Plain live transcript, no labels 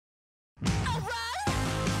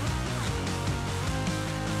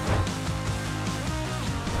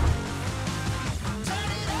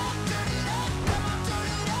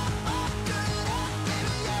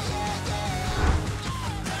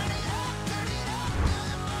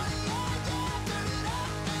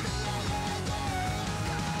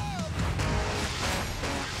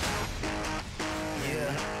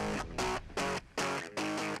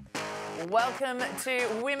Welcome to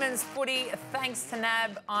Women's Footy. Thanks to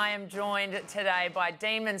NAB, I am joined today by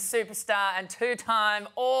Demon superstar and two-time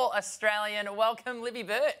All-Australian. Welcome, Libby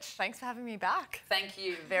Birch. Thanks for having me back. Thank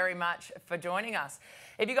you very much for joining us.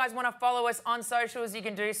 If you guys want to follow us on socials, you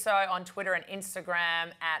can do so on Twitter and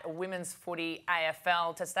Instagram at Women's Footy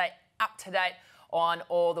AFL to stay up to date on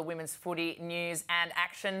all the women's footy news and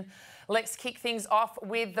action. Let's kick things off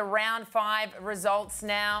with the round 5 results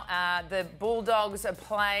now. The Bulldogs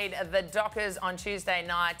played the Dockers on Tuesday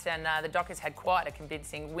night, and the Dockers had quite a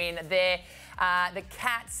convincing win there. The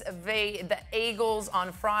Cats v the Eagles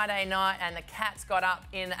on Friday night, and the Cats got up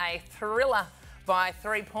in a thriller by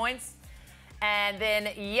 3 points. And then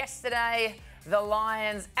yesterday, the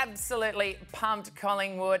Lions absolutely pumped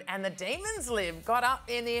Collingwood, and the Demons got up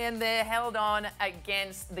in the end there, held on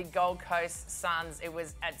against the Gold Coast Suns. It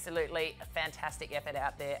was absolutely a fantastic effort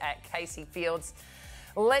out there at Casey Fields.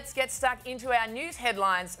 Let's get stuck into our news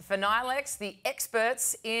headlines for Nilex, the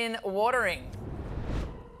experts in watering.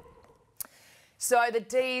 So the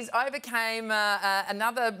D's overcame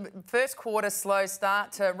another first quarter slow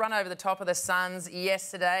start to run over the top of the Suns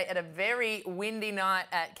yesterday at a very windy night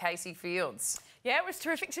at Casey Fields. Yeah, it was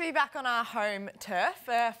terrific to be back on our home turf,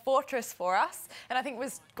 a fortress for us. And I think it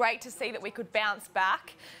was great to see that we could bounce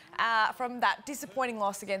back from that disappointing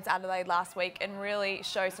loss against Adelaide last week and really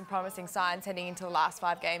show some promising signs heading into the last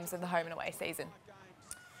 5 games of the home and away season.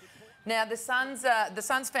 Now, the Suns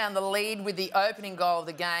found the lead with the opening goal of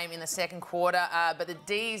the game in the second quarter, but the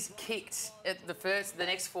D's kicked at the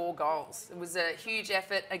next 4 goals. It was a huge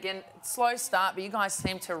effort. Again, slow start, but you guys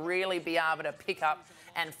seem to really be able to pick up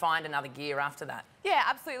and find another gear after that. Yeah,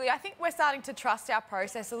 absolutely. I think we're starting to trust our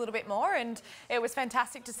process a little bit more, and it was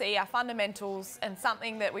fantastic to see our fundamentals and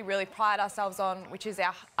something that we really pride ourselves on, which is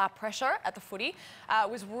our pressure at the footy,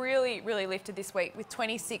 was really lifted this week with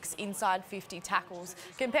 26 inside 50 tackles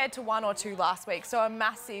compared to 1 or 2 last week. So a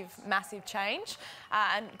massive change,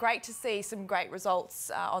 and great to see some great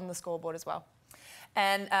results on the scoreboard as well.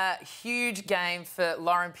 And a huge game for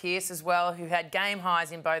Lauren Pearce as well, who had game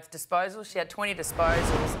highs in both disposals. She had 20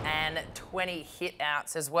 disposals and 20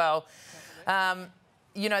 hit-outs as well.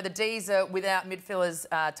 You know, the D's are without midfielders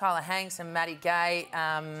Tyler Hanks and Maddie Gay,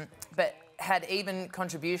 but had even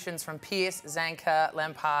contributions from Pearce, Zanka,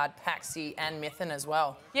 Lampard, Paxi and Mithen as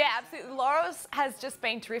well. Yeah, absolutely. Laura's has just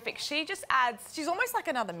been terrific. She just adds, she's almost like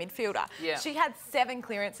another midfielder. Yeah. She had 7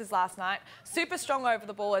 clearances last night, super strong over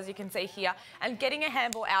the ball, as you can see here, and getting a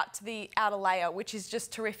handball out to the outer layer, which is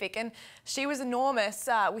just terrific. And she was enormous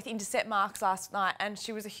with intercept marks last night, and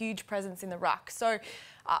she was a huge presence in the ruck. So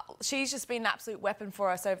she's just been an absolute weapon for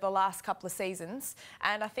us over the last couple of seasons.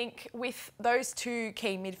 And I think with those 2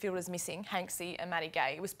 key midfielders missing, Hanksy and Maddie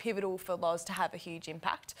Gay, it was pivotal for Loz to have a huge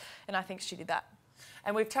impact. And I think she did that.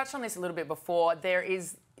 And we've touched on this a little bit before. There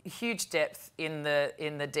is huge depth in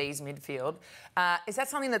the D's midfield. Is that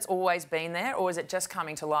something that's always been there, or is it just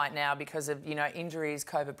coming to light now because of, you know, injuries,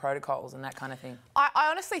 COVID protocols and that kind of thing? I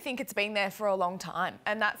honestly think it's been there for a long time.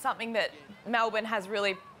 And that's something that Melbourne has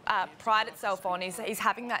really pride itself on is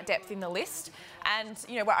having that depth in the list. And,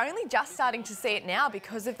 you know, we're only just starting to see it now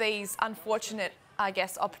because of these unfortunate, I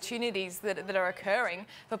guess, opportunities that are occurring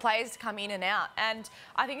for players to come in and out. And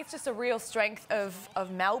I think it's just a real strength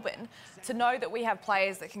of Melbourne to know that we have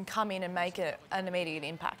players that can come in and make an immediate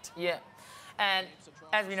impact. Yeah. And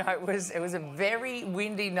as we know, it was a very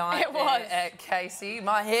windy night at Casey.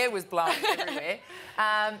 My hair was blowing everywhere.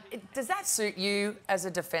 Does that suit you as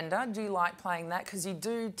a defender? Do you like playing that? Because you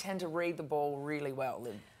do tend to read the ball really well,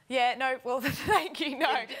 Liv. Yeah, no, well, thank you,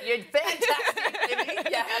 no. You're fantastic, Libby.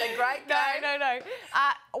 You had a great game. No.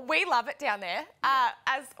 We love it down there.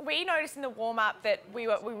 As we noticed in the warm-up that we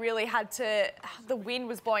really had to, the wind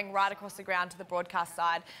was blowing right across the ground to the broadcast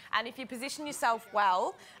side. And if you position yourself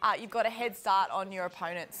well, you've got a head start on your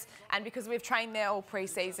opponents. And because we've trained there all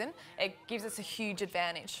pre-season, it gives us a huge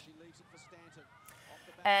advantage.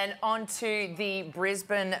 And on to the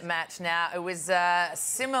Brisbane match now. It was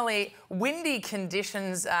similarly windy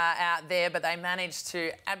conditions out there, but they managed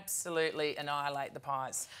to absolutely annihilate the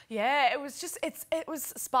Pies. Yeah, it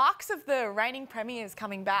was sparks of the reigning premiers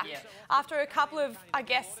coming back after a couple of, I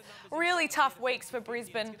guess, really tough weeks for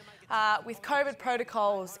Brisbane with COVID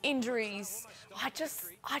protocols, injuries. I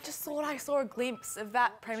just thought I saw a glimpse of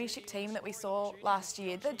that premiership team that we saw last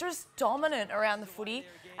year. They're just dominant around the footy.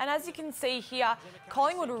 And as you can see here,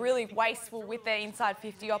 Collingwood were really wasteful with their inside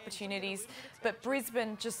 50 opportunities, but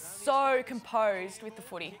Brisbane just so composed with the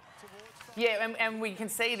footy. Yeah, and we can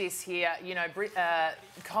see this here. You know,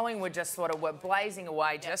 Collingwood just sort of were blazing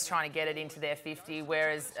away, just trying to get it into their 50,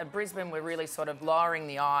 whereas Brisbane were really sort of lowering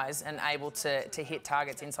the eyes and able to hit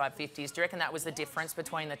targets inside 50s. Do you reckon that was the difference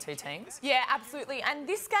between the two teams? Yeah, absolutely. And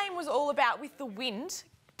this game was all about, with the wind,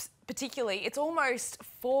 particularly, it's almost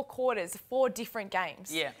 4 quarters, 4 different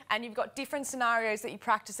games. Yeah. And you've got different scenarios that you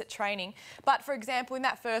practice at training. But, for example, in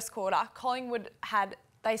that first quarter, Collingwood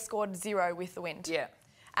they scored 0 with the wind. Yeah.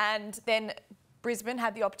 And then Brisbane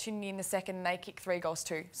had the opportunity in the second and they kicked 3 goals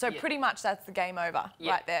too. So pretty much that's the game over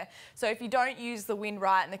right there. So if you don't use the wind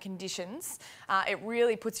right and the conditions, it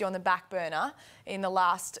really puts you on the back burner in the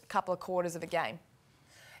last couple of quarters of the game.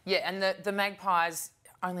 Yeah, and the Magpies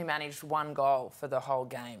only managed 1 goal for the whole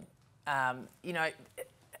game. You know,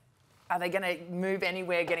 are they going to move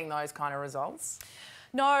anywhere getting those kind of results?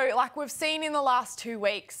 No, like we've seen in the last 2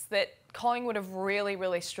 weeks that Collingwood have really,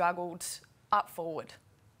 really struggled up forward.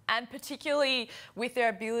 And particularly with their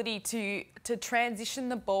ability to transition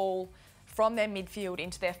the ball from their midfield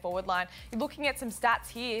into their forward line. You're looking at some stats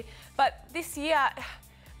here, but this year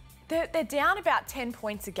they're down about 10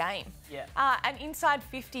 points a game. Yeah. And inside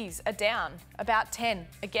 50s are down about 10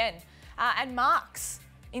 again. And marks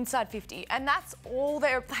inside 50, and that's all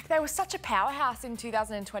they were such a powerhouse in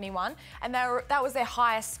 2021, and that was their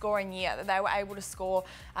highest scoring year, that they were able to score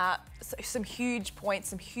some huge points,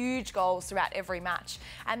 some huge goals throughout every match.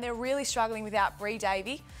 And they're really struggling without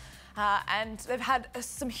Brihony, and they've had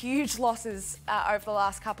some huge losses over the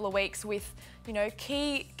last couple of weeks with, you know,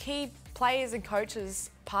 key players and coaches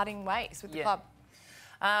parting ways with the club.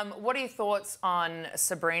 What are your thoughts on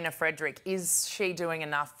Sabrina Frederick? Is she doing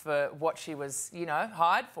enough for what she was, you know,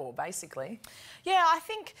 hired for, basically? Yeah, I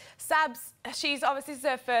think she's obviously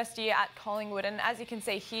her first year at Collingwood, and as you can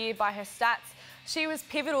see here by her stats, she was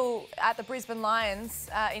pivotal at the Brisbane Lions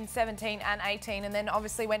in 17 and 18, and then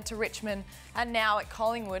obviously went to Richmond and now at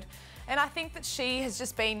Collingwood. And I think that she has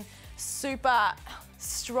just been super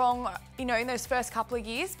strong, you know, in those first couple of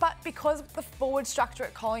years, but because the forward structure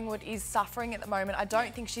at Collingwood is suffering at the moment, I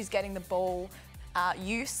don't think she's getting the ball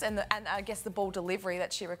use and I guess the ball delivery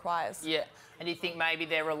that she requires. Yeah, and do you think maybe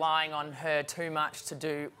they're relying on her too much to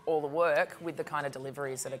do all the work with the kind of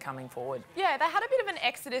deliveries that are coming forward? Yeah, they had a bit of an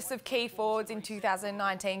exodus of key forwards in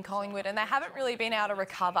 2019, Collingwood, and they haven't really been able to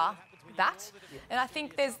recover that. And I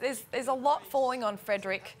think there's a lot falling on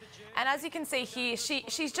Frederick. And as you can see here, she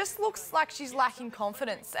just looks like she's lacking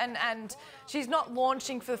confidence and she's not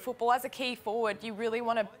launching for the football. As a key forward, you really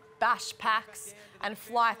want to bash packs and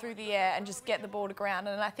fly through the air and just get the ball to ground.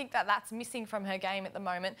 And I think that that's missing from her game at the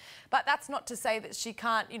moment. But that's not to say that she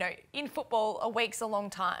can't, you know, in football, a week's a long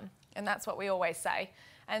time. And that's what we always say.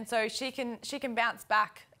 And so she can bounce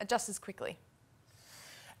back just as quickly.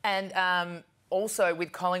 And also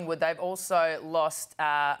with Collingwood, they've also lost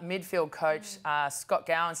midfield coach Scott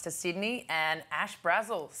Gowans to Sydney and Ash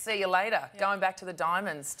Brazel. See you later. Yeah. Going back to the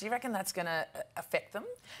Diamonds. Do you reckon that's going to affect them?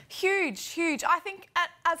 Huge, huge. I think,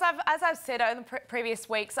 as I've said in the previous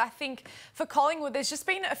weeks, I think for Collingwood, there's just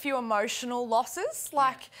been a few emotional losses.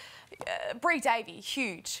 Like Brihony,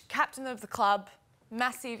 huge. Captain of the club,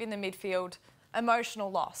 massive in the midfield, emotional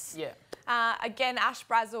loss. Yeah. Again, Ash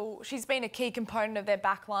Brazel, she's been a key component of their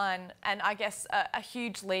back line and I guess a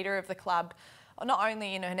huge leader of the club, not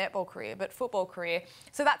only in her netball career, but football career.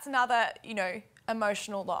 So that's another, you know,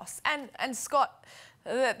 emotional loss. And Scott,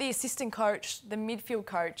 the assistant coach, the midfield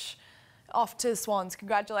coach, off to the Swans.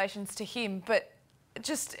 Congratulations to him. But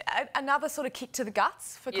just another sort of kick to the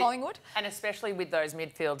guts for Collingwood. And especially with those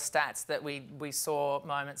midfield stats that we saw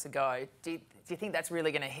moments ago. Do you think that's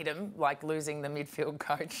really going to hit him, like losing the midfield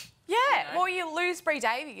coach? Yeah, you know? Well, you lose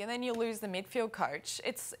Brihony and then you lose the midfield coach.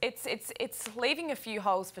 It's leaving a few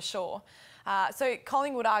holes for sure. So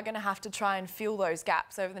Collingwood are going to have to try and fill those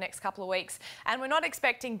gaps over the next couple of weeks. And we're not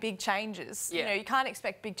expecting big changes. Yeah. You know, you can't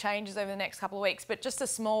expect big changes over the next couple of weeks, but just a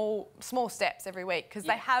small steps every week because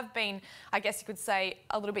they have been, I guess you could say,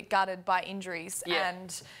 a little bit gutted by injuries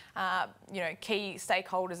and, you know, key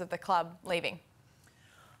stakeholders of the club leaving.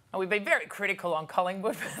 We've been very critical on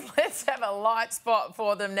Collingwood, but let's have a light spot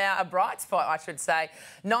for them now, a bright spot, I should say.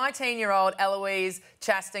 19-year-old Eloise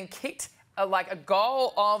Chaston kicked like a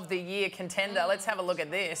goal of the year contender. Let's have a look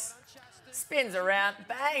at this. Spins around,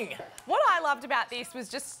 bang. What I loved about this was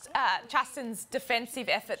just Chaston's defensive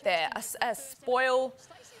effort there, a spoil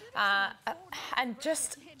and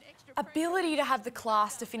just ability to have the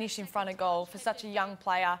class to finish in front of goal for such a young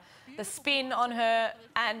player. The spin on her,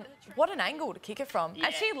 and what an angle to kick it from. Yeah.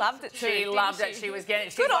 And she loved it too. She loved it. She was getting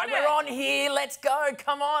it. She's like, we're on here. Let's go.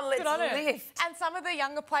 Come on, let's lift. And some of the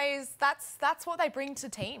younger players, that's what they bring to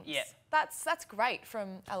teams. Yeah. That's great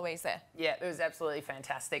from Eloise there. Yeah, it was absolutely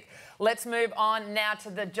fantastic. Let's move on now to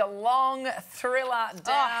the Geelong thriller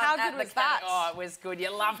down how good was that? Oh, it was good.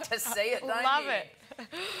 You love to see it, don't you? Love it.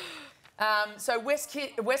 So West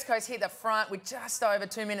Coast hit the front with just over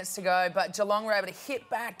 2 minutes to go, but Geelong were able to hit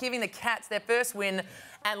back, giving the Cats their first win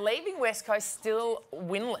and leaving West Coast still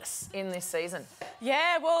winless in this season.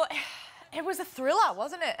 Yeah, well, it was a thriller,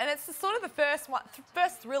 wasn't it? And it's sort of the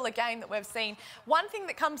first thriller game that we've seen. One thing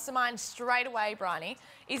that comes to mind straight away, Brihony,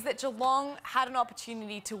 is that Geelong had an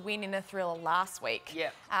opportunity to win in a thriller last week.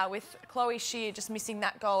 Yeah. With Chloe Shear just missing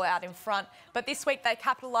that goal out in front. But this week they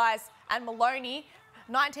capitalised, and Maloney,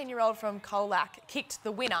 19-year-old from Colac, kicked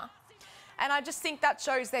the winner. And I just think that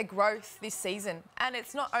shows their growth this season. And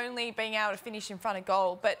it's not only being able to finish in front of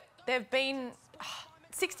goal, but they've been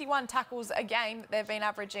 61 tackles a game that they've been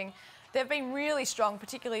averaging. They've been really strong,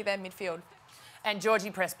 particularly their midfield. And Georgie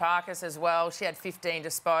Press-Parkis as well. She had 15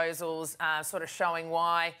 disposals, sort of showing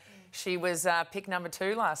why she was pick number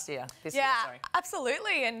 2 last year. Yeah,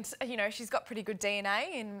 absolutely. And, you know, she's got pretty good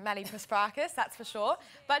DNA in Maddie Press-Parkis, that's for sure.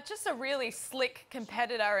 But just a really slick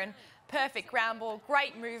competitor and perfect ground ball,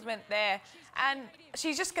 great movement there. And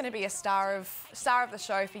she's just going to be a star of the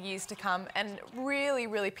show for years to come, and really,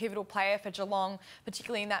 really pivotal player for Geelong,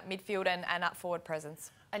 particularly in that midfield and up forward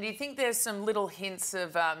presence. And do you think there's some little hints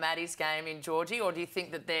of Maddie's game in Georgie, or do you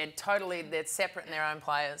think that they're separate in their own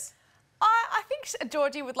players? I think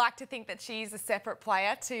Georgie would like to think that she's a separate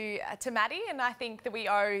player to Maddie, and I think that we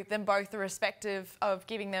owe them both the respect of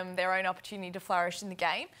giving them their own opportunity to flourish in the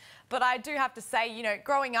game. But I do have to say, you know,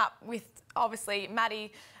 growing up with obviously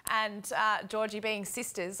Maddie and Georgie being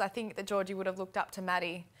sisters, I think that Georgie would have looked up to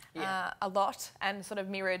Maddie a lot and sort of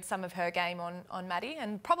mirrored some of her game on Maddie,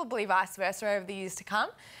 and probably vice versa over the years to come.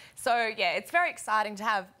 So, yeah, it's very exciting to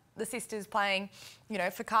have the sisters playing, you know,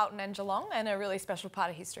 for Carlton and Geelong, and a really special part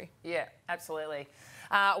of history. Yeah, absolutely.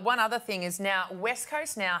 One other thing is now West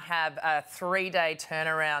Coast now have a 3-day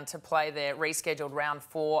turnaround to play their rescheduled round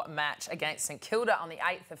 4 match against St Kilda on the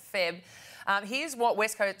 8th of Feb. Here's what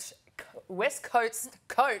West Coast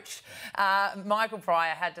coach Michael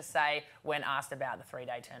Pryor had to say when asked about the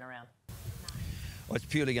 3-day turnaround. Well, it's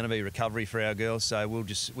purely going to be recovery for our girls, so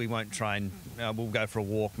we won't train. We'll go for a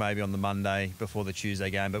walk maybe on the Monday before the Tuesday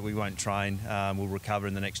game, but we won't train. We'll recover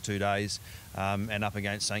in the next 2 days and up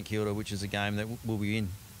against St Kilda, which is a game that we'll be in.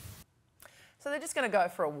 So they're just going to go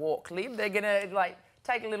for a walk, Lib. They're going to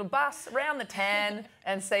take a little bus around the tan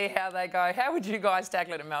and see how they go. How would you guys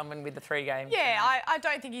tackle it at Melbourne with the 3 games? Yeah, I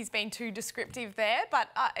don't think he's been too descriptive there, but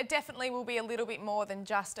it definitely will be a little bit more than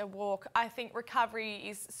just a walk. I think recovery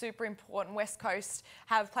is super important. West Coast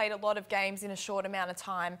have played a lot of games in a short amount of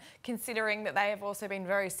time, considering that they have also been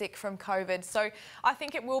very sick from COVID. So I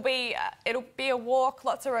think it'll be a walk,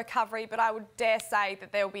 lots of recovery, but I would dare say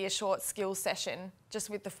that there will be a short skills session just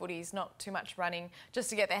with the footies, not too much running, just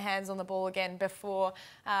to get their hands on the ball again before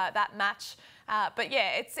that match. But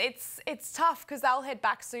yeah, it's tough because they'll head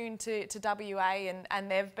back soon to WA, and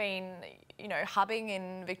they've been, you know, hubbing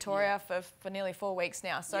in Victoria for nearly 4 weeks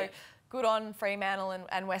now. So good on Fremantle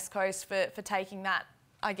and West Coast for taking that,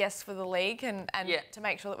 I guess, for the league and to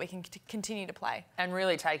make sure that we can continue to play. And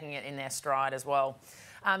really taking it in their stride as well.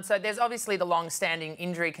 So there's obviously the long-standing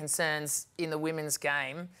injury concerns in the women's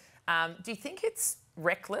game. Do you think it's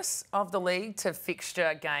reckless of the league to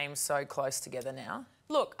fixture games so close together now?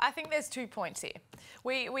 Look, I think there's 2 points here.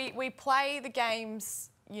 We play the games,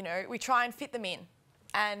 you know, we try and fit them in,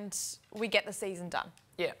 and we get the season done.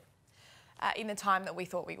 Yeah. In the time that we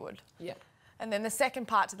thought we would. Yeah. And then the second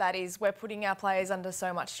part to that is we're putting our players under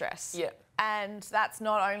so much stress. Yeah. And that's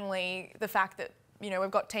not only the fact that, you know,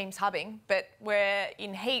 we've got teams hubbing, but we're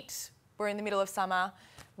in heat, we're in the middle of summer,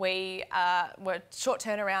 we're short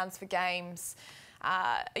turnarounds for games.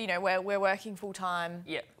 You know, we're working full time.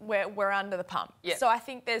 Yeah. We're under the pump. Yeah. So I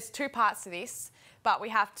think there's 2 parts to this, but we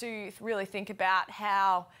have to really think about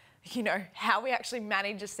how we actually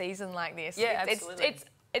manage a season like this. Yeah, absolutely.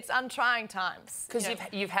 It's untrying times. Because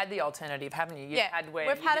you've had the alternative, haven't you?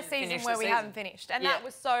 We've had a season where we haven't finished, and that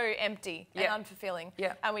was so empty and unfulfilling.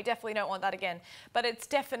 Yeah. And we definitely don't want that again. But it's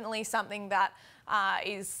definitely something that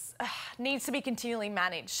needs to be continually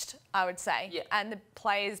managed, I would say. Yeah. And the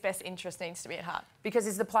players' best interest needs to be at heart. Because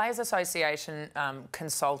is the Players Association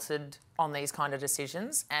consulted on these kind of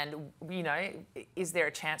decisions? And, you know, is there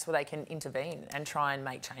a chance where they can intervene and try and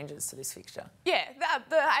make changes to this fixture? Yeah,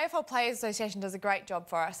 the AFL Players Association does a great job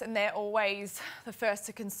for us, and they're always the first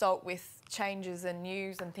to consult with changes and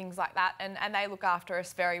news and things like that, and they look after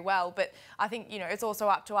us very well. But I think, you know, it's also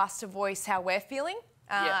up to us to voice how we're feeling.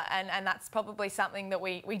 And that's probably something that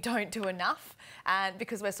we don't do enough, and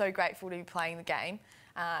because we're so grateful to be playing the game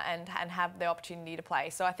and have the opportunity to play.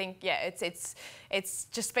 So I think, yeah, it's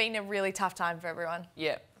just been a really tough time for everyone.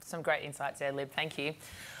 Yeah, some great insights there, Lib. Thank you.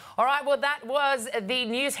 All right, well, that was the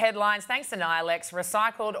news headlines. Thanks to Nilex.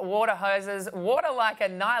 Recycled water hoses, water like a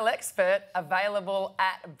Nile expert, available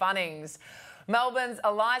at Bunnings. Melbourne's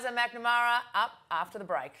Eliza McNamara up after the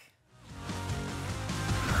break.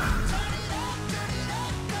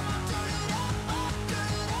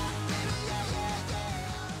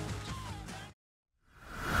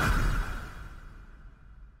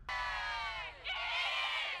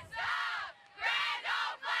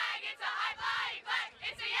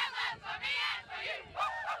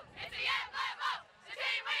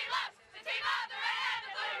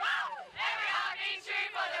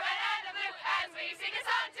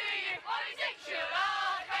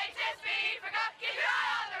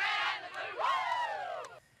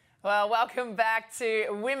 Well, welcome back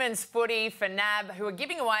to Women's Footy for NAB, who are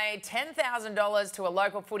giving away $10,000 to a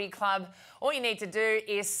local footy club. All you need to do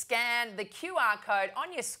is scan the QR code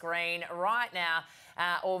on your screen right now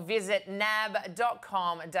or visit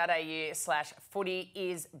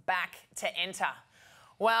nab.com.au/footyisback to enter.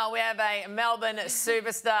 Well, we have a Melbourne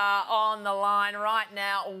superstar on the line right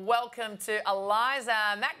now. Welcome to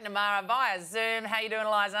Eliza McNamara via Zoom. How you doing,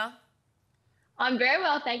 Eliza? I'm very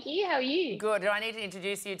well, thank you. How are you? Good. Do I need to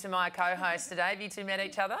introduce you to my co-host today? Have you two met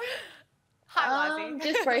each other? Hi, Lizzie.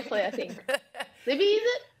 Just briefly, I think. Libby, is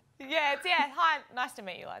it? Yeah. Hi, nice to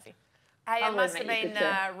meet you, Lizzie. Hey, it must have been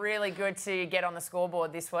really good to get on the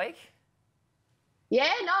scoreboard this week.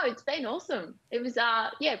 Yeah, no, it's been awesome. It was,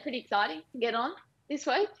 pretty exciting to get on this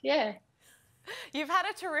week, yeah. You've had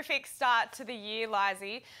a terrific start to the year,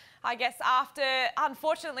 Lizzie. I guess after,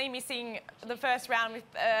 unfortunately, missing the first round with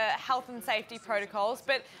health and safety protocols,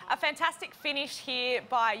 but a fantastic finish here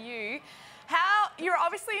by you. You're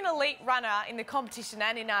obviously an elite runner in the competition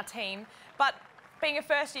and in our team, but being a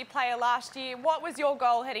first-year player last year, what was your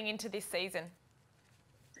goal heading into this season?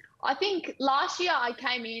 I think last year I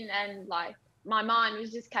came in and, my mind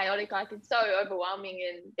was just chaotic. It's so overwhelming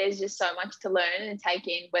and there's just so much to learn and take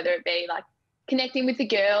in, whether it be, connecting with the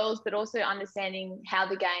girls, but also understanding how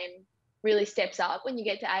the game really steps up when you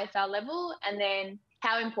get to AFL level, and then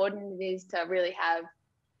how important it is to really have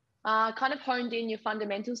kind of honed in your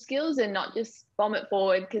fundamental skills and not just bomb it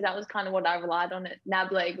forward, because that was kind of what I relied on at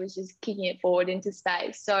NAB League, was just kicking it forward into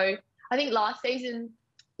space. So I think last season,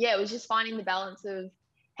 it was just finding the balance of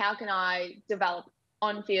how can I develop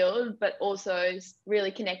on field, but also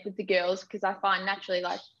really connect with the girls, because I find naturally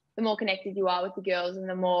the more connected you are with the girls and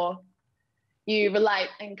the more you relate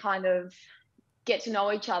and kind of get to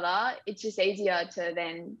know each other, it's just easier to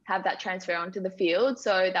then have that transfer onto the field.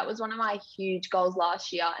 So that was one of my huge goals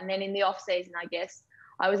last year. And then in the off season, I guess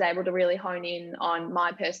I was able to really hone in on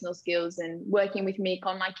my personal skills and working with Mick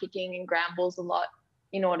on my kicking and ground balls a lot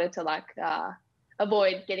in order to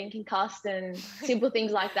avoid getting concussed and simple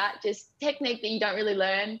things like that. Just technique that you don't really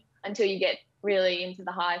learn until you get really into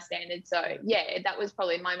the higher standards. So that was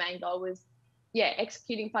probably my main goal, was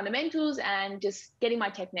executing fundamentals and just getting my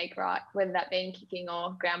technique right, whether that being kicking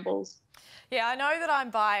or ground balls. Yeah, I know that I'm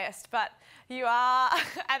biased, but you are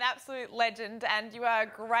an absolute legend and you are a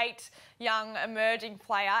great young emerging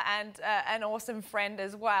player and an awesome friend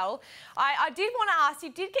as well. I did want to ask,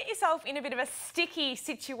 you did get yourself in a bit of a sticky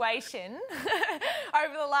situation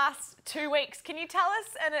over the last 2 weeks. Can you tell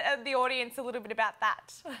us and the audience a little bit about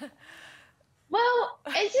that? Well,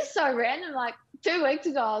 it's just so random. 2 weeks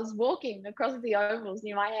ago, I was walking across the ovals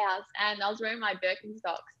near my house and I was wearing my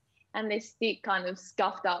Birkenstocks, and this stick kind of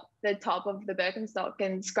scuffed up the top of the Birkenstock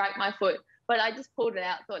and scraped my foot. But I just pulled it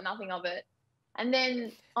out, thought nothing of it. And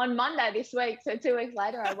then on Monday this week, so 2 weeks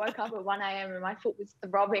later, I woke up at 1 a.m. and my foot was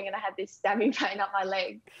throbbing and I had this stabbing pain up my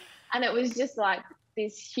leg. And it was just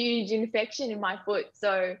this huge infection in my foot.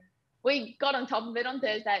 So we got on top of it on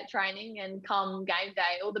Thursday at training, and come game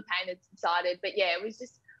day, all the pain had subsided. But it was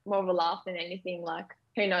just more of a laugh than anything.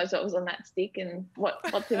 Who knows what was on that stick and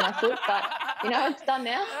what's in my foot, but it's done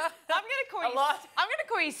now. I'm going to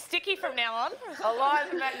call you Sticky from now on.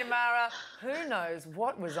 Eliza McNamara, who knows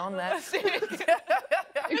what was on that stick? Who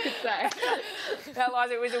could say? Now,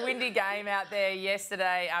 Eliza, it was a windy game out there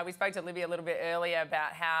yesterday. We spoke to Libby a little bit earlier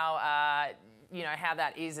about how how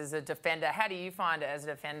that is as a defender. How do you find it as a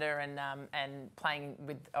defender and playing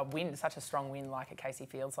with a wind, such a strong wind like at Casey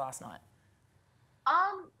Fields last night?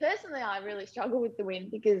 Personally, I really struggle with the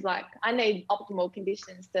wind because, like, I need optimal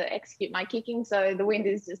conditions to execute my kicking, so the wind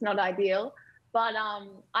is just not ideal. But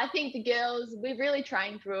I think the girls, we've really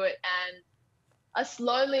trained through it and are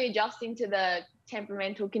slowly adjusting to the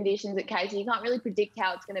temperamental conditions at Casey. You can't really predict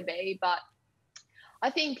how it's going to be, but I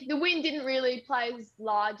think the wind didn't really play as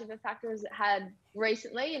large of a factor as it had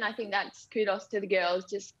recently, and I think that's kudos to the girls,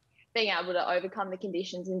 just being able to overcome the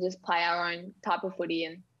conditions and just play our own type of footy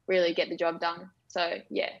and really get the job done. So,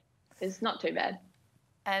 yeah, it's not too bad.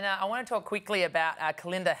 And I want to talk quickly about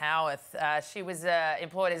Kalinda Howarth. She was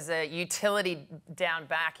employed as a utility down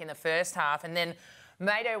back in the first half and then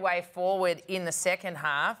made her way forward in the second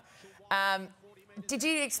half. Did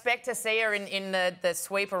you expect to see her in the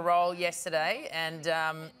sweeper role yesterday? And,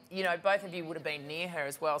 you know, both of you would have been near her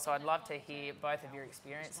as well, so I'd love to hear both of your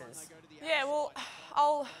experiences. Yeah, well,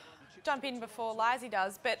 I'll jump in before Lizzie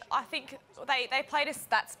does, but I think they played us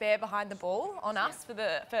that spare behind the ball on us for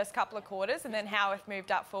the first couple of quarters, and then Howarth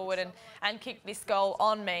moved up forward and kicked this goal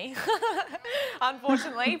on me,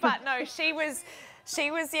 unfortunately. But no, she was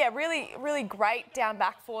yeah, really great down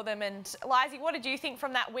back for them. And Lizzie, what did you think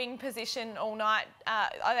from that wing position all night?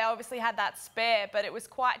 They obviously had that spare, but it was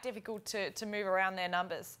quite difficult to move around their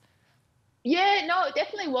numbers. Yeah, no, it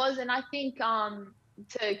definitely was, and I think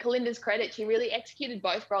to Kalinda's credit, she really executed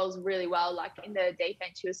both roles really well. Like in the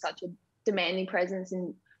defence, she was such a demanding presence,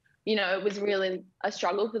 and you know it was really a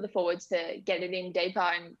struggle for the forwards to get it in deeper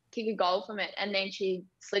and kick a goal from it. And then she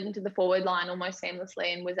slid into the forward line almost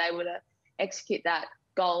seamlessly and was able to execute that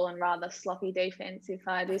goal in rather sloppy defence, if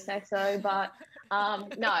I do say so. But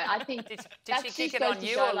no, I think did she kick it on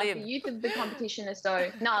you or like, Lib? the youth of the competition are so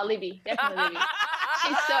Libby, definitely Libby.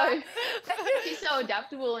 She's so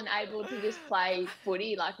adaptable and able to just play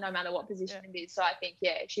footy, like no matter what position it is. So I think,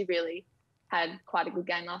 yeah, she really had quite a good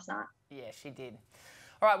game last night. Yeah, she did.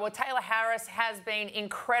 All right, well, Taylor Harris has been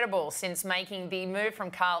incredible since making the move from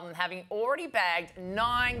Carlton, having already bagged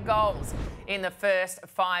 9 goals in the first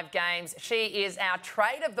 5 games. She is our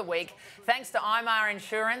trade of the week, thanks to IMAR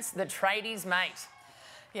Insurance, the tradies' mate.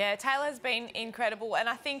 Yeah, Taylor's been incredible, and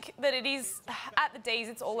I think that it is, at the D's,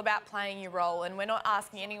 it's all about playing your role, and we're not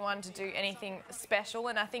asking anyone to do anything special,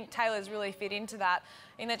 and I think Taylor's really fit into that,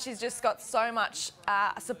 in that she's just got so much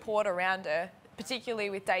support around her, particularly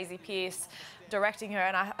with Daisy Pearce directing her,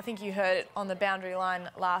 and I think you heard it on the boundary line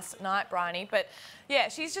last night, Brihony. But yeah,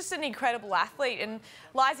 she's just an incredible athlete. And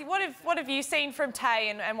Lizzie, what have you seen from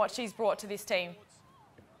Tay and what she's brought to this team?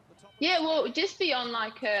 Yeah, well, just beyond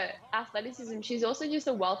like her athleticism, she's also just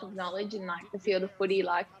a wealth of knowledge in like the field of footy.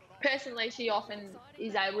 Like personally, she often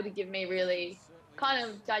is able to give me really kind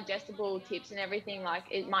of digestible tips and everything. Like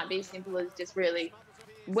it might be as simple as just really,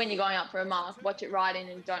 when you're going up for a mark, watch it right in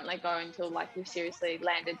and don't let go until like you've seriously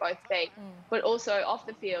landed both feet. But also off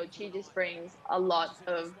the field, she just brings a lot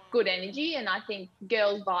of good energy, and I think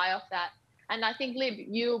girls buy off that. And I think, Lib,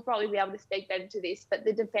 you'll probably be able to speak better to this, but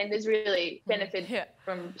the defenders really benefit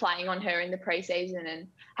from playing on her in the pre-season and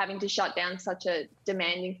having to shut down such a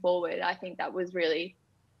demanding forward. I think that was really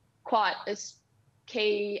quite a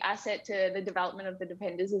key asset to the development of the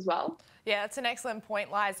defenders as well. Yeah, it's an excellent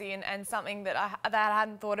point, Lizzie, and something that I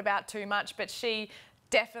hadn't thought about too much, but she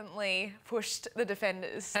definitely pushed the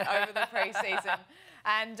defenders over the pre-season.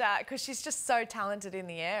 And because she's just so talented in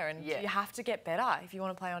the air, and you have to get better if you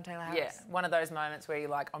want to play on Taylor Harris. Yeah, one of those moments where you're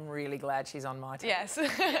like, I'm really glad she's on my team. Yes.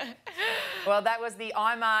 Well, that was the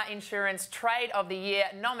IMAR Insurance Trade of the Year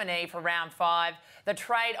nominee for round 5. The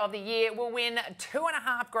Trade of the Year will win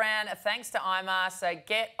 $2,500 thanks to IMAR. So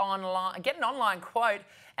get an online quote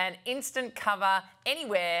and instant cover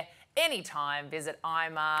anywhere, anytime. Visit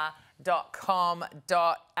imar.com.au.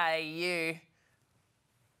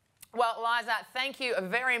 Well, Liza, thank you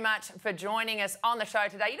very much for joining us on the show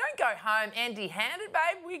today. You don't go home empty-handed,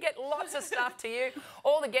 babe. We get lots of stuff to you.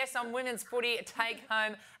 All the guests on Women's Footy take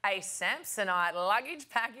home a Samsonite luggage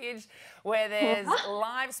package where there's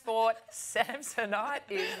live sport. Samsonite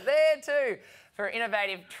is there too. For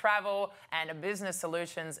innovative travel and business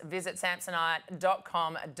solutions, visit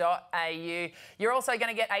samsonite.com.au. You're also going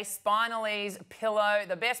to get a Spinal Ease pillow.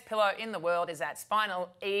 The best pillow in the world is at Spinal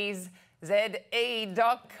Ease.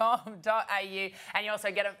 ze.com.au, and you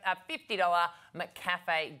also get a $50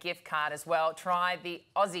 McCafe gift card as well. Try the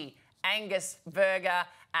Aussie Angus burger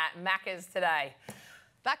at Macca's today.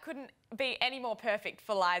 That couldn't be any more perfect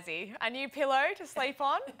for Lizzie. A new pillow to sleep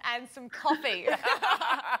on and some coffee.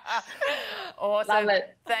 Awesome. Love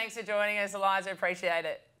it. Thanks for joining us, Eliza. Appreciate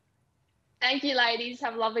it. Thank you, ladies.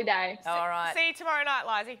 Have a lovely day. All right. See you tomorrow night,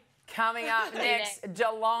 Lizzie. Coming up next,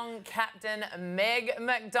 Geelong captain Meg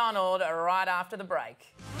McDonald right after the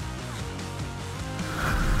break.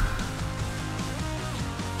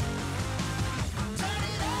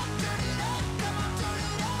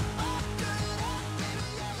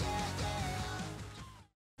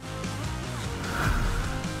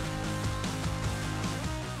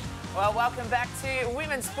 Welcome back to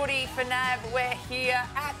Women's Footy for NAB. We're here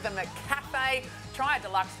at the McCafe. Try a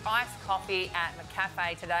deluxe iced coffee at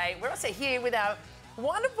McCafe today. We're also here with our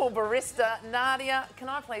wonderful barista, Nadia. Can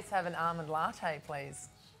I please have an almond latte, please?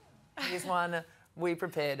 Here's one we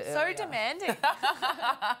prepared earlier. So demanding.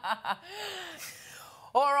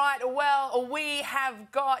 All right, well, we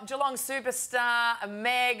have got Geelong superstar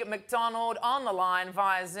Meg McDonald on the line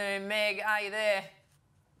via Zoom. Meg, are you there?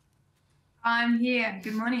 I'm here.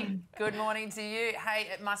 Good morning. Good morning to you. Hey,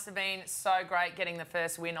 it must have been so great getting the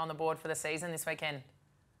first win on the board for the season this weekend.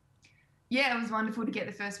 Yeah, it was wonderful to get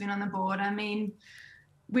the first win on the board. I mean,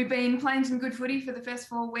 we've been playing some good footy for the first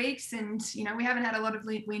 4 weeks and, you know, we haven't had a lot of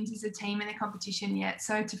wins as a team in the competition yet.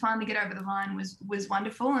 So to finally get over the line was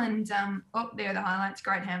wonderful. And, there are the highlights.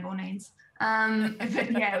 Great handball, Needs.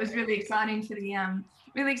 But yeah, it was really exciting for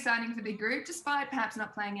the group, despite perhaps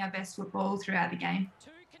not playing our best football throughout the game.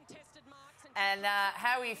 And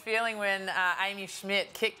how were you feeling when Amy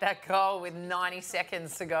Schmidt kicked that goal with 90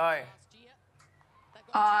 seconds to go?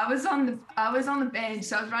 I was on the bench,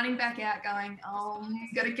 so I was running back out, going, "Oh,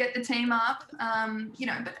 got to get the team up."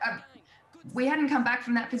 But we hadn't come back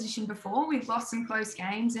from that position before. We'd lost some close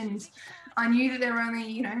games, and I knew that there were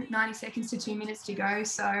only 90 seconds to 2 minutes to go.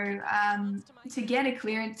 So to get a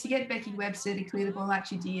clearance, to get Becky Webster to clear the ball like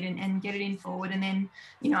she did, and get it in forward, and then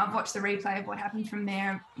I've watched the replay of what happened from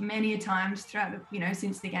there many a times throughout the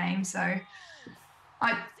since the game. So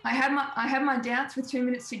I had my doubts with 2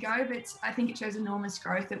 minutes to go, but I think it shows enormous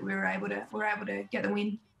growth that we were able to get the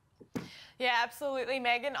win. Yeah, absolutely,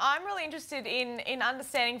 Megan. I'm really interested in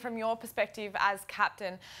understanding from your perspective as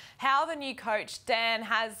captain how the new coach, Dan,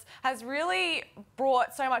 has really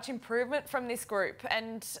brought so much improvement from this group.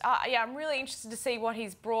 And I'm really interested to see what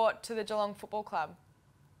he's brought to the Geelong Football Club.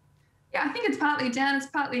 Yeah, I think it's partly Dan, it's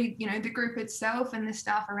partly, the group itself and the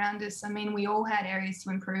staff around us. I mean, we all had areas to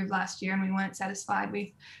improve last year and we weren't satisfied with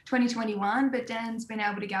 2021, but Dan's been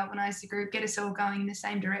able to galvanise the group, get us all going in the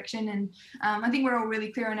same direction. And I think we're all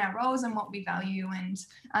really clear on our roles and what we value. And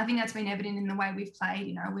I think that's been evident in the way we've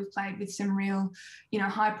played. We've played with some real,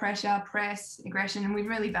 high pressure, press, aggression, and we've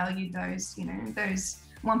really valued those, those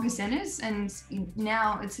 1%ers. And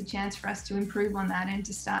now it's a chance for us to improve on that and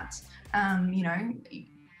to start,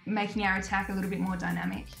 making our attack a little bit more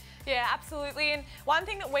dynamic. Yeah, absolutely. And one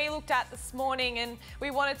thing that we looked at this morning and we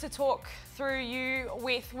wanted to talk through you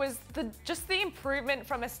with was just the improvement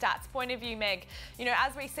from a stats point of view, Meg.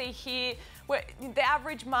 As we see here, the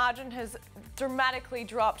average margin has dramatically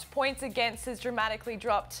dropped, points against has dramatically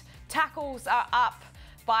dropped, tackles are up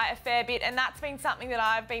by a fair bit, and that's been something that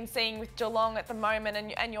I've been seeing with Geelong at the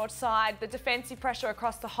moment and your side. The defensive pressure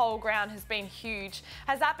across the whole ground has been huge.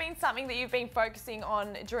 Has that been something that you've been focusing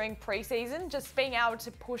on during pre-season, just being able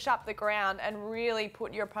to push up the ground and really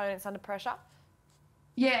put your opponents under pressure?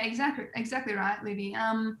 Yeah, exactly right, Libby.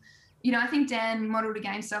 I think Dan modelled a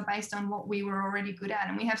game style based on what we were already good at,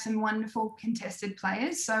 and we have some wonderful contested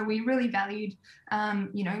players. So we really valued,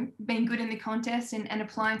 being good in the contest and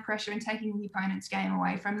applying pressure and taking the opponent's game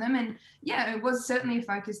away from them. And yeah, it was certainly a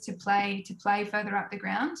focus to play further up the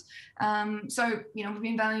ground. We've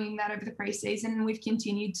been valuing that over the preseason, and we've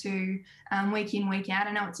continued to week in, week out.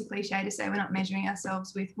 I know it's a cliche to say we're not measuring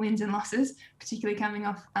ourselves with wins and losses, particularly coming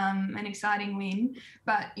off an exciting win.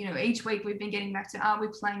 But each week we've been getting back to, are we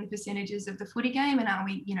playing the percentages of the footy game, and are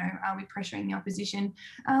we pressuring the opposition?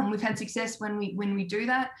 We've had success when we do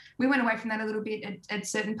that. We went away from that a little bit at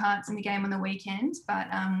certain parts in the game on the weekend, but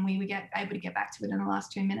we were able to get back to it in the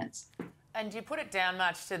last 2 minutes. And do you put it down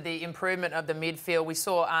much to the improvement of the midfield? We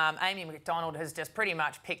saw Amy McDonald has just pretty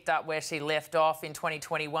much picked up where she left off in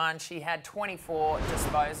 2021. She had 24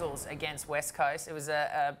 disposals against West Coast. It was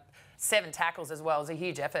 7 tackles as well. It was a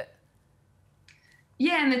huge effort.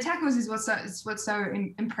 Yeah, and the tackles is what's so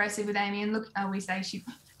impressive with Amy. And look, we say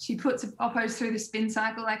she puts oppos through the spin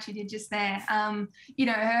cycle like she did just there.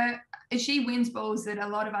 She wins balls that a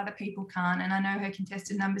lot of other people can't, and I know her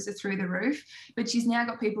contested numbers are through the roof, but she's now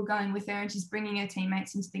got people going with her and she's bringing her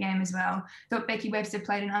teammates into the game as well. Thought Becky Webster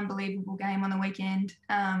played an unbelievable game on the weekend.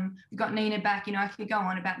 We've got Nina back. I could go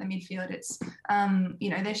on about the midfield. It's,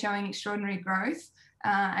 they're showing extraordinary growth.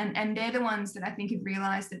 And they're the ones that I think have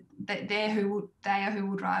realised that they are who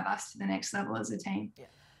will drive us to the next level as a team. Yeah.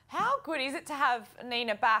 How good is it to have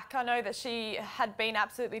Nina back? I know that she had been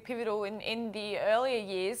absolutely pivotal in the earlier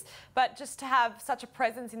years, but just to have such a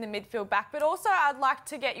presence in the midfield back. But also I'd like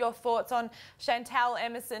to get your thoughts on Chantal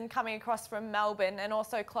Emerson coming across from Melbourne and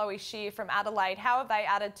also Chloe Shear from Adelaide. How have they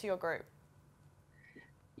added to your group?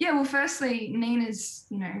 Yeah, well, firstly, Nina's,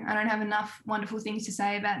 I don't have enough wonderful things to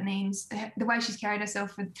say about Nina's, the way she's carried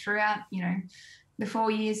herself throughout, the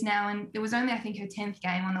 4 years now, and it was only, I think, her 10th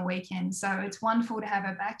game on the weekend. So it's wonderful to have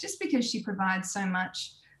her back, just because she provides so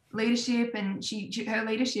much leadership, and her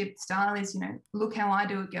leadership style is, look how I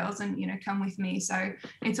do it, girls, and come with me. So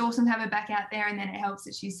it's awesome to have her back out there, and then it helps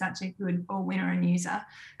that she's such a good ball winner and user.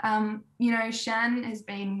 Shan has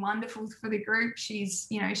been wonderful for the group. She's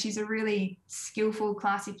a really skillful,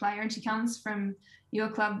 classy player, and she comes from your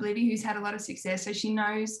club, Libby, who's had a lot of success, so she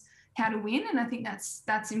knows how to win, and I think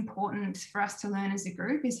that's important for us to learn as a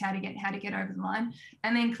group, is how to get over the line.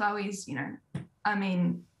 And then Chloe's,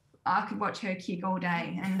 I could watch her kick all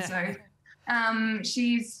day, and so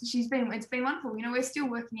it's been wonderful. We're still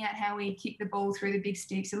working out how we kick the ball through the big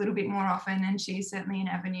sticks a little bit more often, and she's certainly an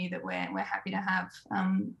avenue that we're happy to have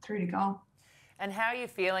through to goal. And how are you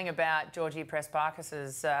feeling about Georgie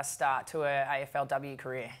Press-Barkis's start to her AFLW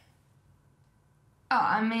career?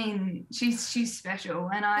 Oh, she's special,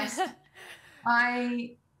 and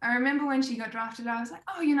I remember when she got drafted, I was like,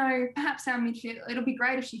 perhaps our midfield, it'll be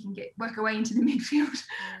great if she can work her way into the midfield.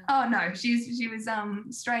 Oh no, she was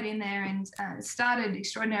straight in there, and started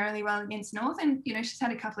extraordinarily well against North, and she's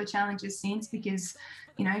had a couple of challenges since, because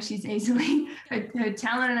she's easily, her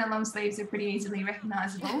talent and her long sleeves are pretty easily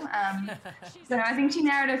recognisable. So I think she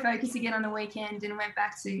narrowed her focus again on the weekend and went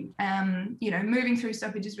back to, moving through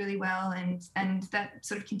stoppages really well, and that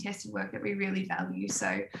sort of contested work that we really value.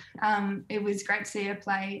 So it was great to see her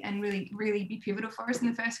play and really, really be pivotal for us in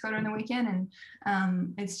the first quarter on the weekend.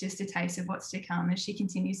 And it's just a taste of what's to come as she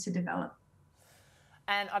continues to develop.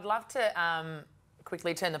 And I'd love to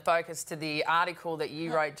quickly turn the focus to the article that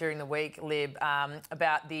you wrote during the week, Lib,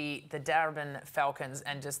 about the Darebin Falcons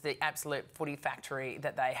and just the absolute footy factory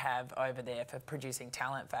that they have over there for producing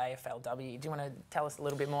talent for AFLW. Do you want to tell us a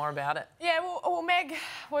little bit more about it? Yeah, well Meg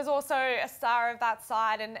was also a star of that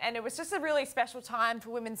side, and it was just a really special time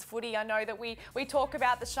for women's footy. I know that we talk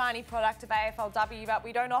about the shiny product of AFLW, but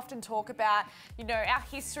we don't often talk about, our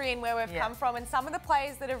history and where we've come from, and some of the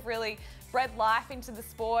players that have really bred life into the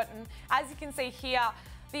sport. And as you can see here,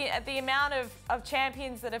 the amount of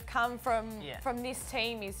champions that have come from this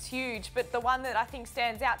team is huge. But the one that I think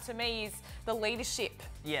stands out to me is the leadership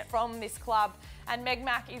from this club. And Meg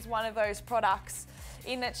Mack is one of those products,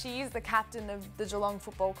 in that she is the captain of the Geelong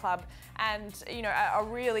Football Club, and a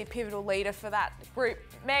really pivotal leader for that group.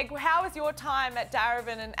 Meg, how was your time at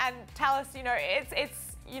Darebin? And tell us,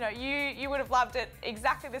 you would have loved it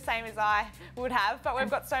exactly the same as I would have, but we've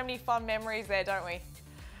got so many fond memories there, don't we?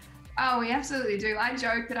 Oh, we absolutely do. I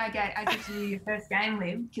joke that I get to do your first game,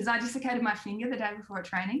 Lib, because I dislocated my finger the day before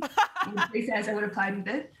training. He says I would have played with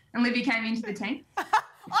it, and Libby came into the team. But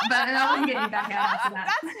I wouldn't get you back out after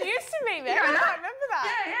that. That's news to me, Meg. I remember that.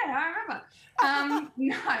 Yeah, I remember.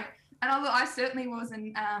 No, and I certainly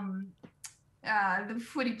wasn't the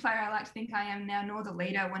footy player I like to think I am now, nor the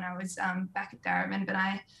leader when I was back at Darebin.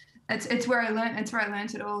 But it's where I learnt. It's where I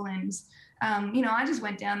learnt it all, and I just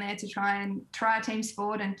went down there to try a team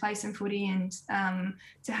sport and play some footy, and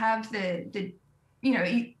to have the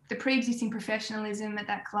pre-existing professionalism at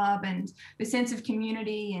that club, and the sense of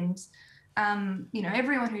community, and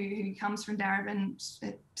everyone who comes from Darebin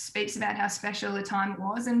speaks about how special a time it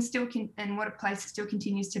was, and and what a place it still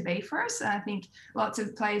continues to be for us. I think lots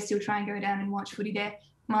of players still try and go down and watch footy there.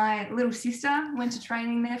 My little sister went to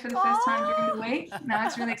training there for the first time during the week. No,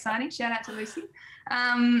 it's really exciting. Shout out to Lucy.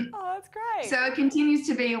 That's great. So it continues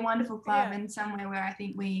to be a wonderful club, and somewhere where I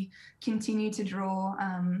think we continue to draw,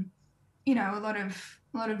 a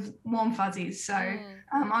lot of warm fuzzies. So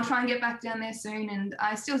I'll try and get back down there soon. And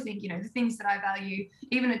I still think, the things that I value,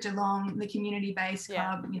 even at Geelong, the community-based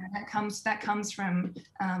club, that comes from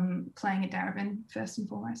playing at Darebin first and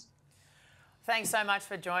foremost. Thanks so much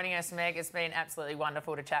for joining us, Meg. It's been absolutely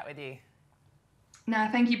wonderful to chat with you. No,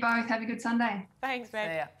 thank you both. Have a good Sunday. Thanks, Meg.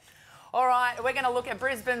 See ya. All right, we're going to look at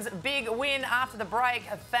Brisbane's big win after the break,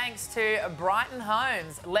 thanks to Brighton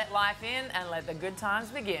Homes. Let life in and let the good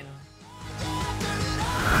times begin.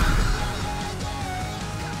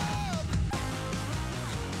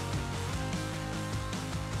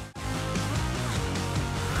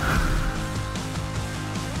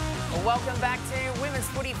 Welcome back to Women's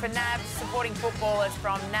Footy for NAB, supporting footballers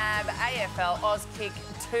from NAB, AFL, Auskick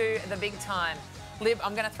to the big time. Lib,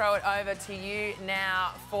 I'm going to throw it over to you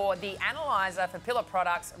now for the analyser for Pillar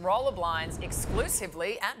Products roller blinds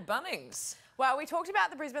exclusively at Bunnings. Well, we talked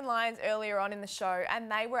about the Brisbane Lions earlier on in the show,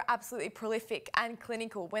 and they were absolutely prolific and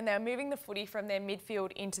clinical when they were moving the footy from their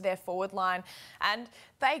midfield into their forward line. And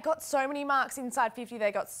they got so many marks inside 50,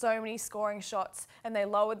 they got so many scoring shots, and they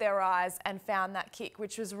lowered their eyes and found that kick,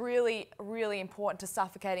 which was really, really important to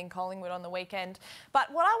suffocating Collingwood on the weekend.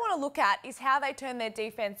 But what I want to look at is how they turned their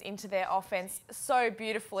defence into their offence so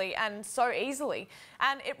beautifully and so easily.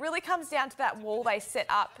 And it really comes down to that wall they set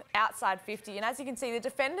up outside 50. And as you can see, the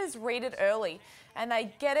defenders read it early and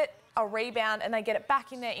they get it a rebound and they get it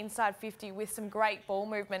back in their inside 50 with some great ball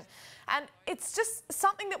movement. And it's just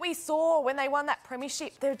something that we saw when they won that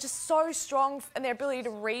premiership. They're just so strong in their ability to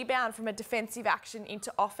rebound from a defensive action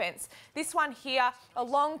into offence. This one here, a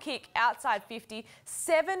long kick outside 50,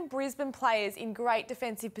 7 Brisbane players in great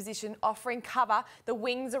defensive position offering cover. The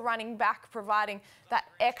wings are running back, providing that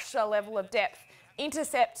extra level of depth.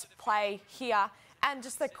 Intercept play here, and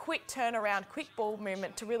just a quick turnaround, quick ball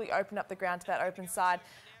movement to really open up the ground to that open side.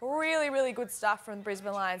 Really, really good stuff from the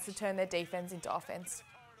Brisbane Lions to turn their defence into offence.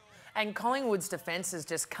 And Collingwood's defences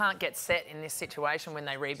just can't get set in this situation when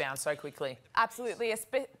they rebound so quickly. Absolutely,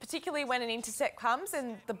 particularly when an intercept comes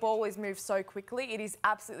and the ball is moved so quickly, it is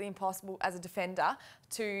absolutely impossible as a defender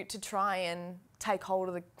to try and take hold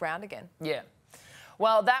of the ground again. Yeah.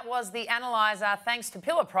 Well, that was the Analyzer, thanks to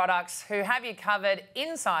Pillar Products, who have you covered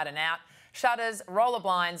inside and out. Shutters, roller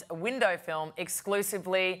blinds, window film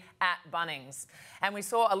exclusively at Bunnings. And we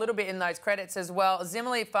saw a little bit in those credits as well.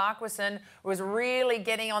 Zimmerly Farquharson was really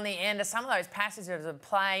getting on the end of some of those passages of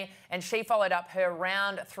play, and she followed up her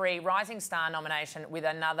round 3 Rising Star nomination with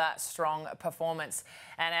another strong performance.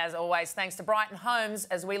 And as always, thanks to Brighton Homes,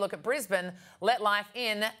 as we look at Brisbane, let life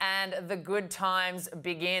in and the good times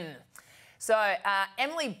begin. So,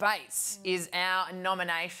 Emily Bates is our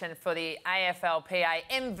nomination for the AFLPA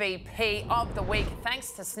MVP of the week.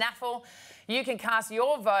 Thanks to Snaffle. You can cast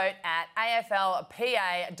your vote at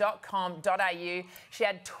aflpa.com.au. She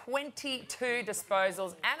had 22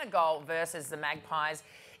 disposals and a goal versus the Magpies.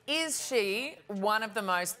 Is she one of the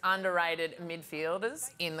most underrated midfielders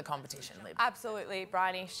in the competition, Lib? Absolutely,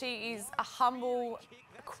 Brihony. She is a humble,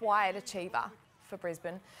 quiet achiever for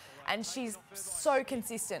Brisbane, and she's so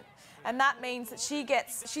consistent. And that means that she's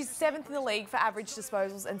 7th in the league for average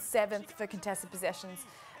disposals and 7th for contested possessions.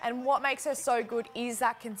 And what makes her so good is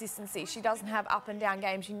that consistency. She doesn't have up and down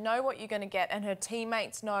games. You know what you're going to get, and her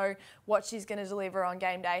teammates know what she's going to deliver on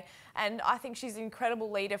game day. And I think she's an incredible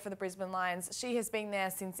leader for the Brisbane Lions. She has been there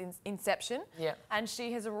since inception. Yeah. And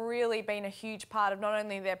she has really been a huge part of not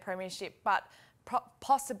only their premiership, but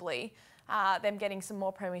possibly them getting some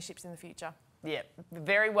more premierships in the future. Yeah,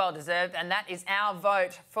 very well deserved. And that is our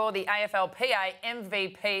vote for the AFLPA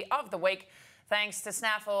MVP of the week, thanks to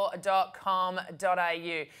snaffle.com.au.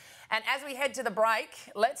 And as we head to the break,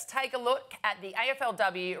 let's take a look at the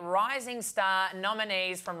AFLW Rising Star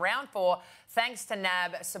nominees from round 4, thanks to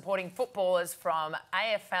NAB supporting footballers from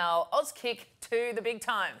AFL Auskick to the big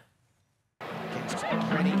time. Gets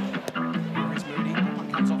ready. Here is Moody.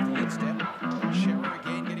 One comes off the instep. Shearer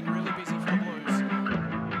again getting really busy for the Blues.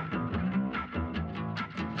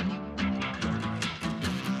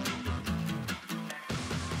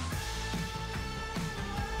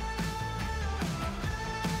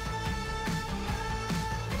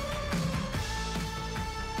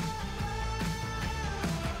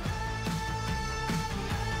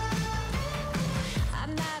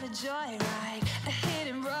 Joyride, a hit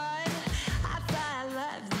and run. I thought I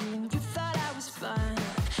loved you, you thought I was fun.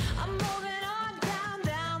 I'm moving on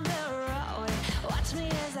down the road. Watch me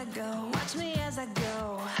as I go, watch me as I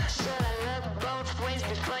go. Should I look both ways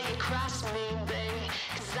before you cross me, baby?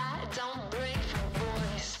 'Cause I don't break your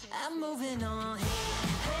voice. I'm moving on.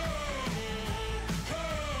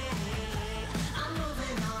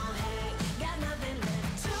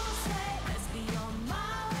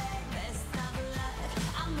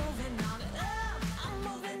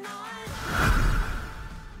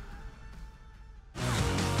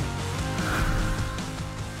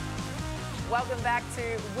 Welcome back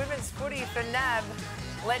to Women's Footy for NAB.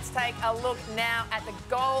 Let's take a look now at the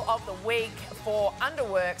goal of the week for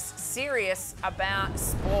Underworks, serious about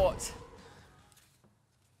sport.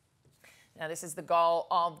 Now, this is the goal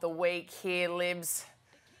of the week here, Libs.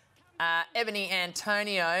 Ebony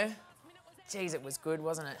Antonio. Geez, it was good,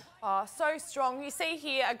 wasn't it? Oh, so strong. You see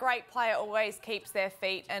here, a great player always keeps their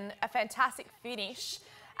feet, and a fantastic finish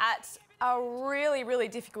at a really, really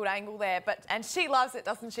difficult angle there. And she loves it,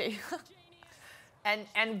 doesn't she?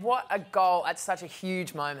 And what a goal at such a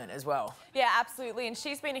huge moment as well. Yeah, absolutely. And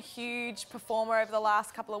she's been a huge performer over the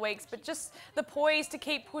last couple of weeks, but just the poise to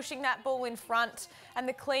keep pushing that ball in front and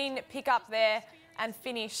the clean pick up there and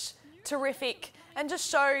finish terrific and just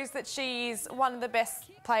shows that she's one of the best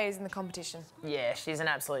players in the competition. Yeah, she's an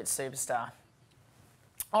absolute superstar.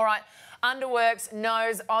 All right, Underworks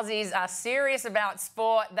knows Aussies are serious about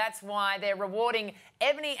sport. That's why they're rewarding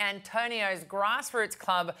Ebony Antonio's grassroots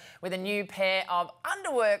club with a new pair of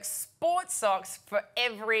Underworks sports socks for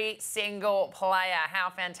every single player. How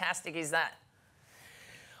fantastic is that?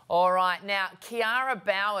 All right, now Kiara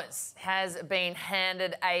Bowers has been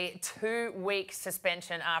handed a 2-week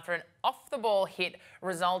suspension after an off-the-ball hit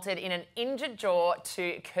resulted in an injured jaw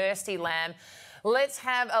to Kirsty Lamb. Let's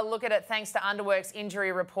have a look at it thanks to Underworks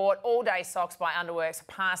injury report. All-day socks by Underworks.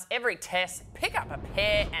 Pass every test, pick up a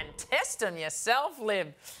pair and test them yourself,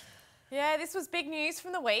 Lib. Yeah, this was big news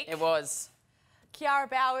from the week. It was. Kiara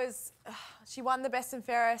Bowers, she won the Best and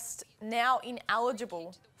Fairest, now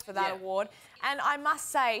ineligible for that award. And I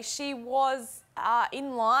must say, she was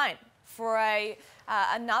in line for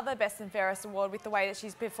another Best and Fairest award with the way that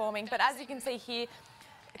she's performing. But as you can see here,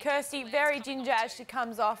 Kirsty, very ginger as she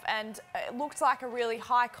comes off, and it looked like a really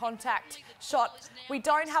high contact shot. We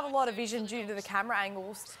don't have a lot of vision due to the camera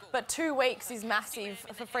angles, but 2 weeks is massive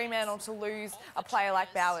for Fremantle to lose a player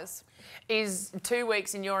like Bowers. Is 2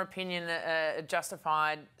 weeks, in your opinion, a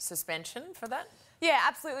justified suspension for that? Yeah,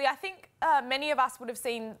 absolutely. I think many of us would have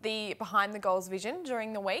seen the behind the goals vision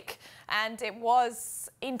during the week, and it was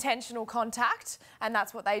intentional contact, and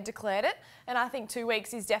that's what they declared it. And I think 2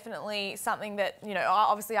 weeks is definitely something that, you know,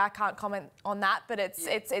 obviously I can't comment on that, but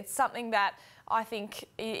it's something that I think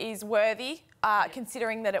is worthy,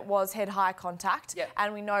 considering that it was head-high contact,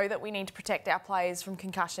 and we know that we need to protect our players from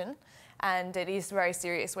concussion, and it is very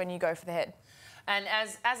serious when you go for the head. And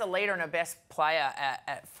as a leader and a best player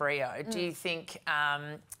at Freo, do you think,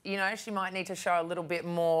 you know, she might need to show a little bit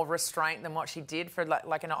more restraint than what she did for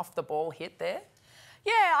like an off-the-ball hit there?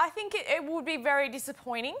 Yeah, I think it would be very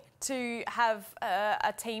disappointing to have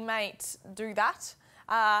a teammate do that.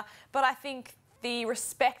 But I think the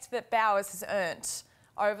respect that Bowers has earned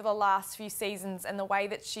over the last few seasons and the way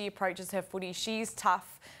that she approaches her footy, she's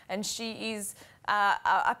tough and she is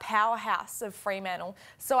a powerhouse of Fremantle.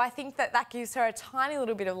 So I think that gives her a tiny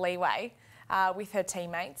little bit of leeway with her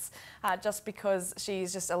teammates, just because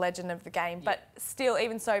she's just a legend of the game. But still,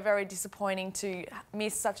 even so, very disappointing to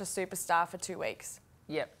miss such a superstar for 2 weeks.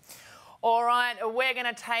 Yep. All right, we're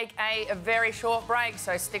going to take a very short break,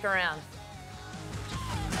 so stick around.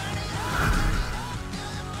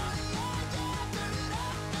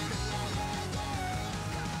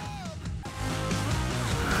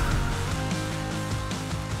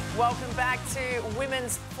 Welcome back to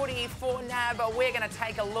Women's Footy for NAB. We're going to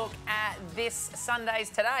take a look at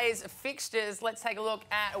today's fixtures. Let's take a look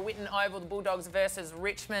at Whitten Oval, the Bulldogs versus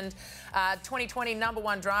Richmond. 2020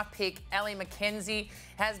 #1 draft pick Ellie McKenzie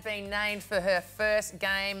has been named for her first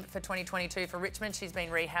game for 2022 for Richmond. She's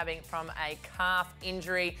been rehabbing from a calf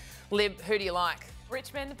injury. Lib, who do you like?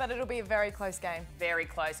 Richmond, but it'll be a very close game. Very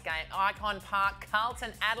close game. Icon Park,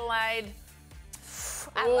 Carlton, Adelaide.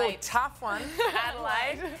 Adelaide. Ooh, tough one.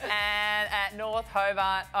 Adelaide. And at North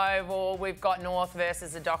Hobart Oval, we've got North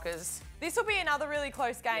versus the Dockers. This will be another really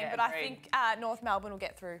close game, but agreed. I think North Melbourne will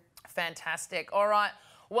get through. Fantastic. All right.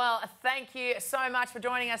 Well, thank you so much for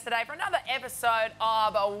joining us today for another episode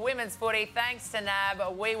of Women's Footy. Thanks to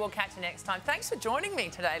NAB. We will catch you next time. Thanks for joining me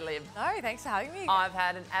today, Liv. No, thanks for having me. I've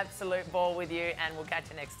had an absolute ball with you, and we'll catch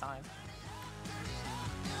you next time.